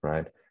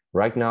 right?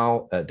 Right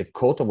now, the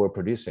code that we're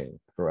producing,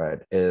 right,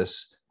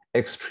 is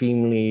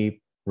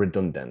extremely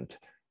redundant,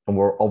 and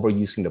we're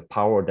overusing the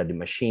power that the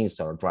machines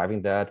that are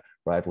driving that,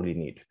 right, really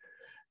need.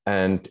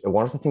 And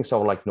one of the things I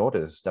would like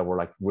notice that we're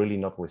like really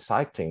not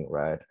recycling,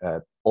 right,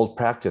 old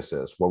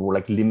practices where we're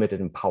like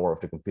limited in power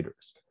of the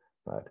computers,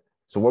 right?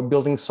 So we're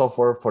building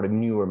software for the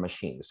newer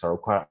machines that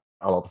require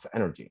a lot of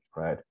energy,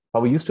 right?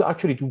 But we used to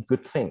actually do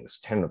good things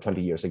 10 or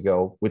 20 years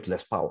ago with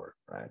less power,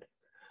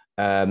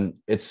 right?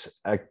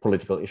 It's a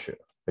political issue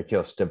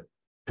because the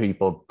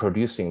people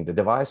producing the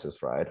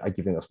devices, right, are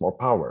giving us more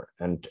power.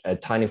 And a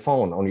tiny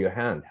phone on your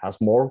hand has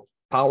more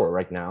power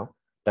right now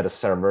than a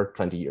server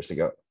 20 years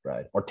ago,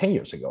 right? Or 10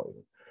 years ago,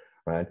 even,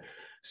 right?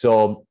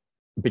 So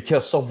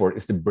because software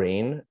is the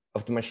brain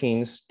of the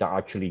machines that are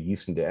actually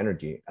using the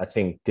energy, I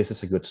think this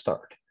is a good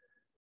start.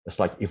 It's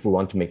like if we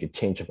want to make a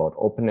change about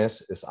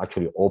openness, it's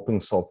actually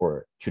open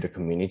software to the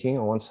community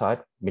on one side,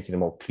 making it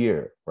more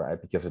clear, right?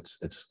 Because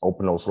it's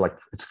open also, like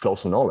it's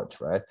close to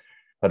knowledge, right?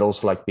 But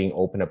also like being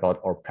open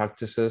about our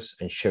practices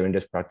and sharing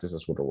these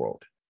practices with the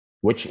world,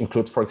 which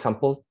includes, for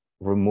example,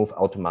 remove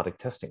automatic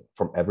testing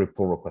from every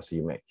pull request that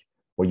you make.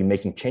 Where you're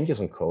making changes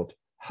in code,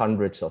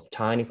 hundreds of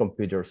tiny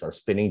computers are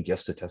spinning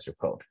just to test your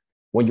code.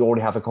 When you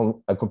already have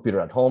a computer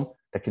at home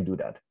that can do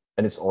that,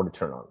 and it's already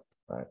turned on,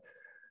 right?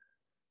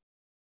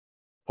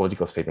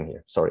 Political statement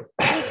here, sorry.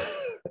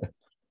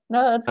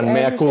 No, that's and I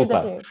mea appreciate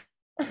culpa.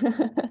 that,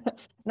 Dave.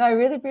 No, I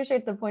really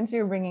appreciate the points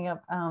you're bringing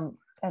up.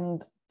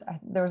 And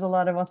there was a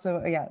lot of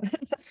also, yeah,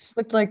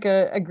 looked like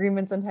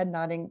agreements and head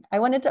nodding. I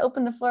wanted to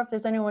open the floor if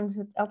there's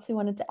anyone else who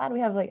wanted to add. We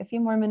have like a few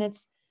more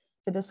minutes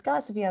to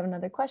discuss if you have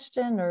another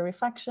question or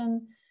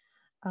reflection,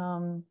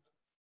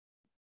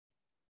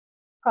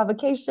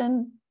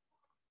 provocation.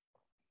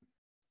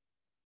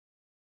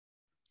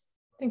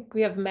 I think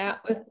we have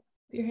Matt with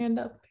your hand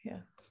up. Yeah.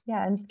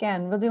 Yeah, and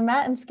Scan. We'll do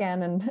Matt and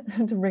Scan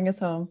and to bring us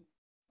home.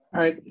 All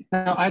right.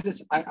 Now,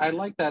 I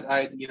like that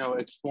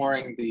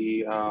exploring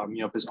the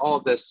because all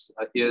of this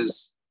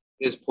is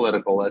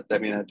political. I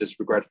mean, just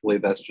regretfully,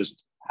 that's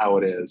just how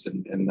it is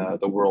in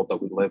the world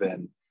that we live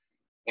in,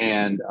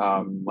 and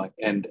I'm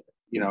kind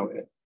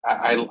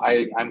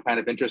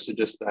of interested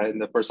just in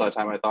the first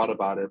time I thought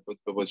about it, but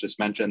was just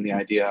mentioned the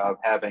idea of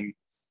having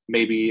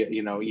maybe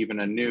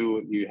even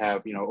you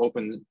have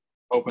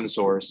open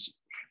source,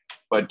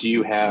 but do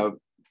you have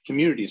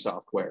community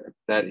software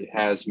that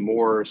has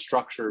more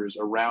structures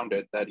around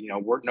it that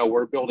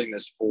we're building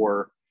this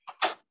for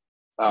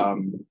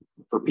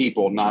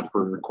people, not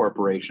for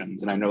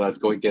corporations. And I know that's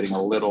getting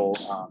a little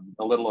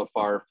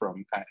afar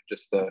from kind of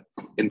just the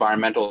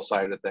environmental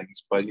side of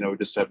things, but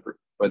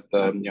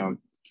the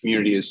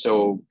community is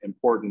so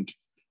important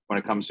when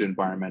it comes to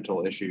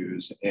environmental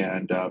issues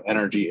and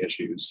energy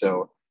issues.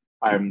 So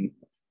I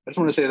just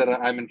want to say that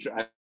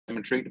I'm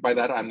intrigued by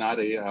that. I'm not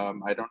I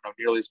don't know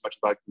nearly as much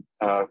about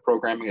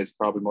programming as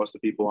probably most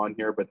of the people on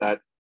here, but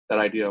that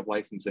idea of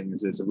licensing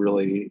is a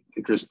really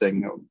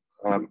interesting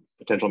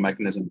potential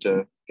mechanism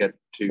to get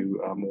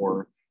to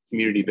more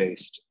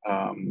community-based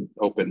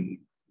open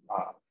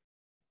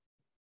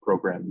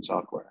programming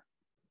software.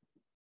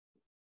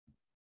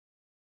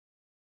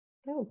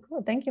 Oh,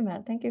 cool. Thank you,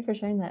 Matt. Thank you for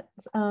sharing that.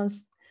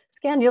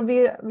 Scan, you'll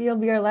be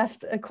our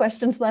last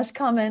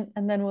question/comment,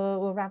 and then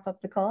we'll wrap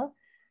up the call.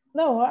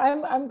 No,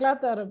 I'm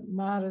glad that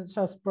Matt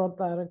just brought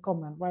that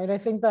comment, right? I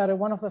think that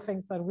one of the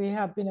things that we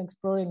have been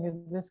exploring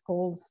in this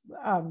calls,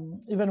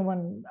 even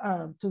when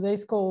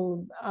today's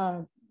call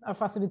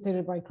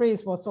facilitated by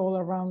Chris was all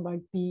around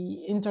like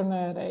the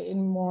internet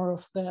in more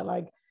of the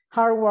like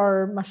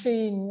hardware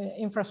machine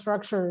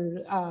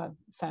infrastructure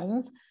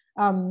sense.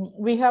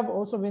 We have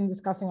also been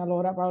discussing a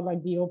lot about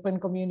like the open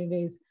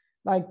communities,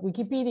 like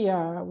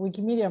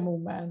Wikimedia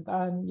movement,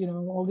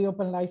 and all the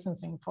open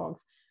licensing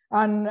folks.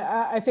 And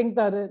I think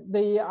that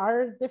there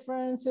are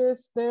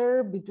differences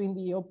there between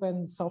the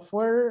open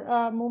software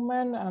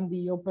movement and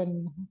the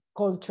open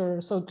culture,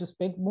 so to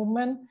speak,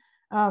 movement.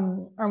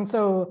 And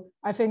so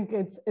I think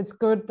it's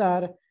good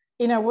that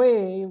in a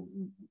way,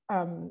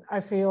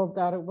 I feel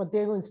that what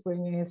Diego is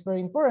bringing is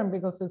very important,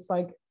 because it's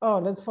like, oh,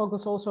 let's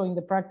focus also in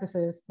the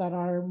practices that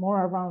are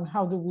more around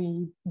how do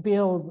we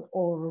build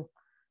or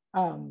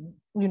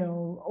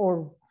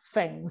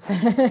things,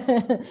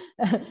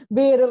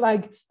 be it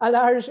like a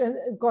large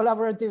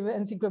collaborative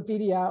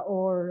encyclopedia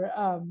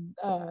or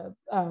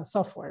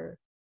software.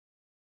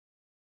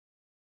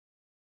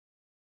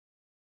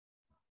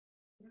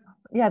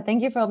 Yeah,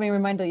 thank you for helping me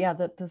remind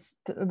that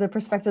the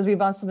perspectives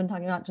we've also been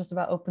talking not just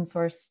about open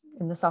source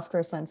in the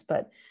software sense,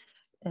 but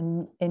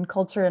in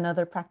culture and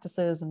other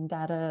practices and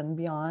data and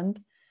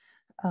beyond.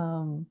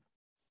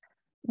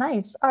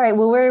 Nice. All right.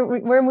 Well,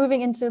 we're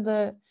moving into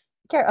the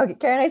Karen. Okay,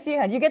 Karen, I see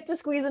your hand. You get to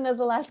squeeze in as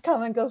the last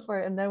comment. Go for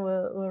it, and then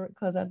we'll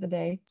close out the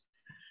day.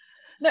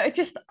 No,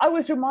 I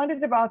was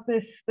reminded about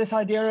this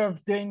idea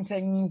of doing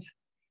things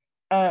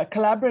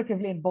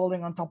collaboratively and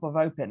building on top of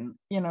open.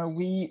 You know,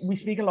 we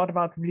speak a lot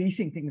about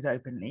releasing things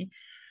openly,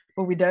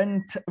 but we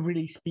don't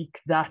really speak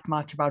that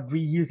much about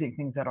reusing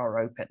things that are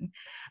open.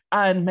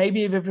 And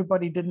maybe if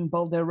everybody didn't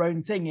build their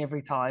own thing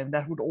every time,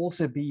 that would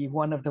also be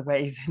one of the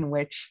ways in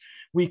which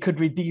we could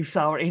reduce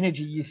our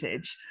energy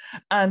usage.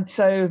 And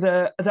so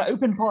the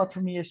open part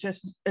for me is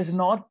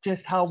not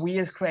just how we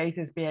as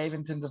creators behave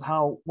in terms of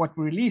what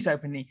we release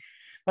openly,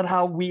 but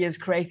how we as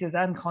creators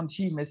and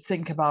consumers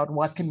think about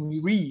what can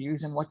we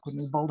reuse and what can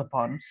we build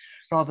upon,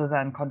 rather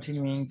than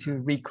continuing to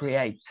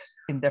recreate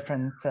in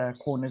different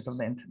corners of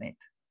the internet.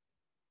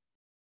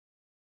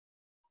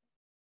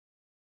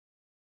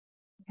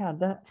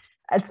 Yeah,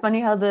 it's funny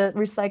how the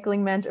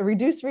recycling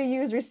reduce,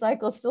 reuse,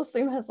 recycle still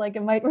seems like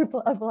it might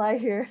apply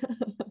here.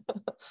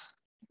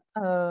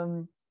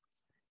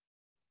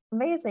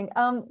 Amazing.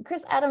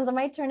 Chris Adams, I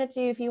might turn it to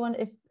you if you want.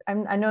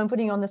 I know I'm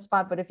putting you on the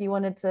spot, but if you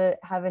wanted to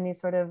have any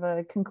sort of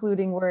a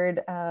concluding word,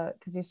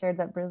 because you shared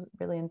that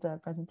brilliant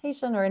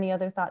presentation, or any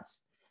other thoughts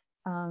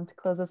to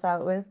close us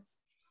out with.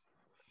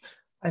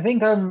 I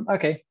think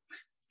okay.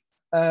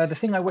 The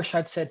thing I wish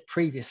I'd said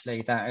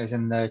previously that is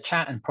in the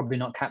chat and probably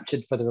not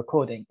captured for the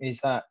recording is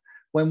that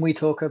when we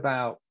talk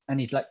about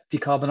any like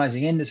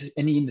decarbonizing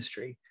any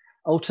industry,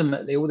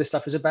 ultimately all this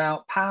stuff is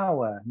about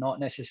power, not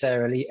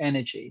necessarily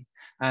energy,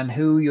 and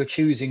who you're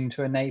choosing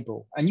to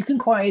enable. And you can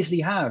quite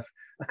easily have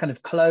a kind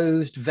of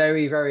closed,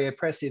 very, very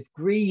oppressive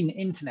green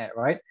internet,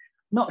 right?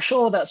 Not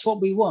sure that's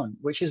what we want,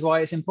 which is why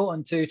it's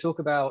important to talk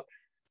about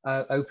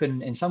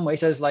open in some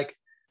ways as like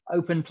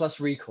open plus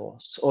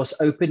recourse, or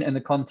open in the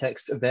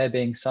context of there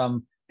being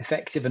some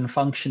effective and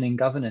functioning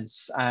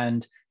governance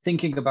and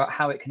thinking about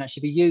how it can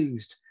actually be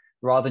used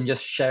rather than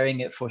just sharing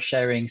it for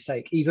sharing's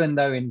sake, even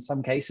though in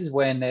some cases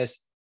when there's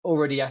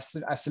already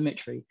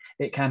asymmetry,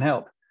 it can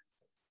help.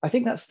 I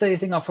think that's the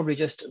thing I'll probably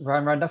just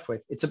round off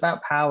with. It's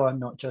about power,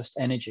 not just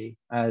energy,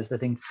 as the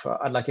thing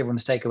I'd like everyone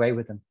to take away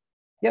with them.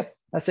 Yep,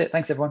 that's it.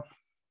 Thanks, everyone.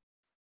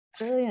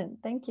 Brilliant.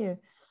 Thank you.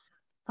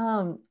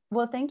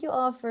 Well, thank you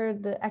all for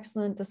the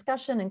excellent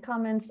discussion and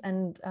comments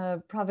and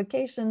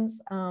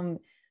provocations.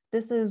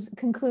 This is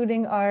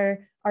concluding our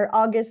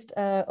August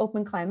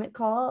Open Climate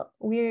call.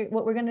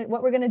 What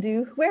we're gonna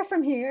do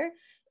from here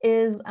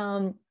is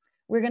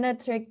we're gonna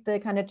take the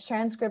kind of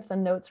transcripts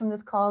and notes from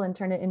this call and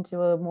turn it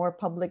into a more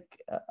public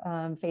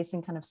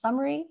facing kind of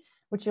summary,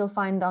 which you'll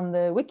find on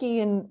the wiki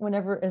and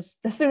as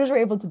soon as we're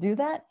able to do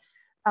that.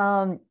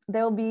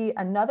 There'll be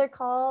another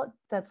call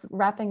that's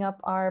wrapping up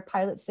our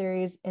pilot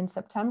series in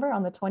September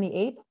on the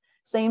 28th,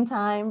 same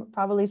time,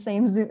 probably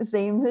same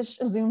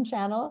Zoom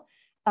channel.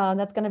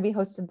 That's going to be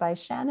hosted by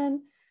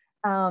Shannon.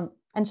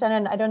 And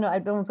Shannon, I don't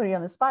want to put you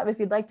on the spot, but if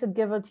you'd like to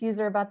give a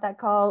teaser about that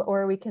call,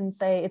 or we can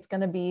say it's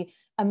going to be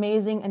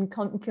amazing and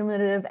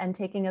cumulative and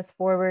taking us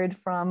forward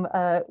from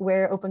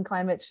where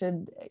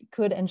OpenClimate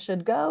could and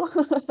should go.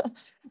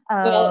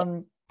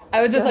 Well,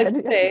 I would just like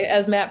to say,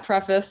 as Matt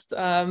prefaced,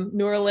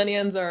 New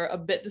Orleanians are a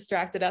bit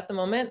distracted at the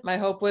moment. My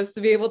hope was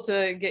to be able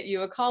to get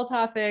you a call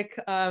topic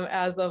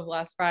as of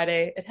last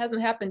Friday. It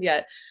hasn't happened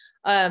yet.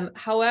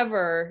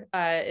 However,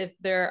 if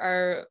there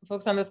are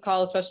folks on this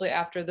call, especially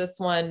after this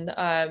one,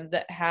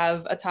 that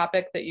have a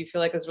topic that you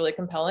feel like is really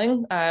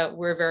compelling,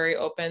 we're very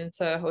open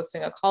to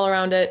hosting a call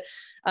around it.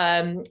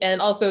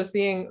 And also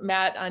seeing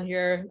Matt on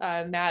here.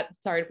 Matt,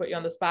 sorry to put you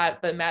on the spot,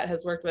 but Matt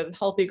has worked with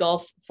Healthy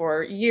Gulf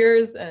for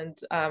years, and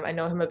I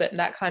know him a bit in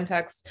that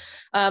context.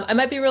 I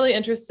might be really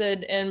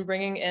interested in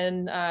bringing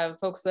in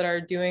folks that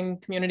are doing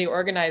community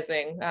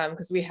organizing,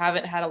 because we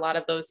haven't had a lot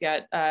of those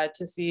yet,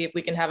 to see if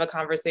we can have a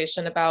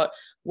conversation about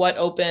what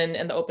open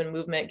and the open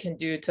movement can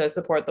do to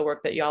support the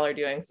work that y'all are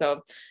doing.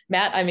 So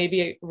Matt, I may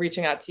be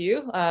reaching out to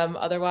you.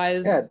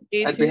 Otherwise, yeah,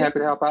 I'd be happy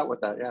to help out with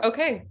that. Yeah.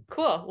 Okay,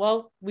 cool.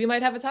 Well, we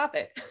might have a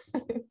topic.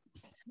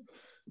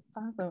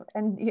 Awesome.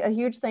 And a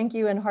huge thank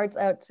you and hearts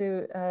out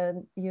to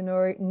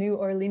New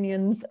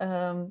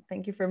Orleanians.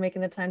 Thank you for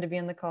making the time to be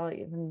on the call,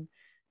 even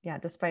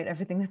despite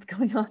everything that's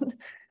going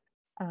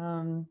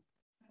on.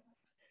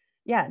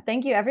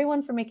 Thank you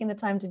everyone for making the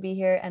time to be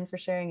here and for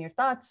sharing your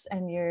thoughts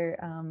and your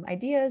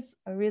ideas.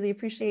 I really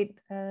appreciate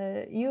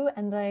you,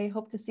 and I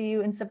hope to see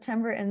you in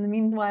September, and in the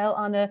meanwhile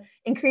on a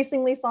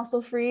increasingly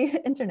fossil-free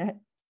internet.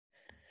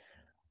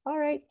 All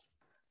right.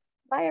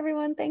 Bye,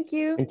 everyone. Thank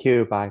you. Thank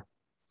you. Bye.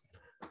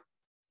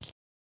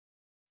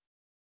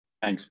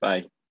 Thanks.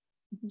 Bye.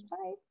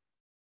 Bye.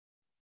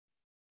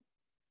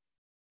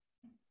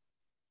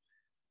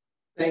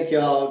 Thank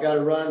y'all. Got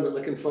to run, but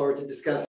looking forward to discussing.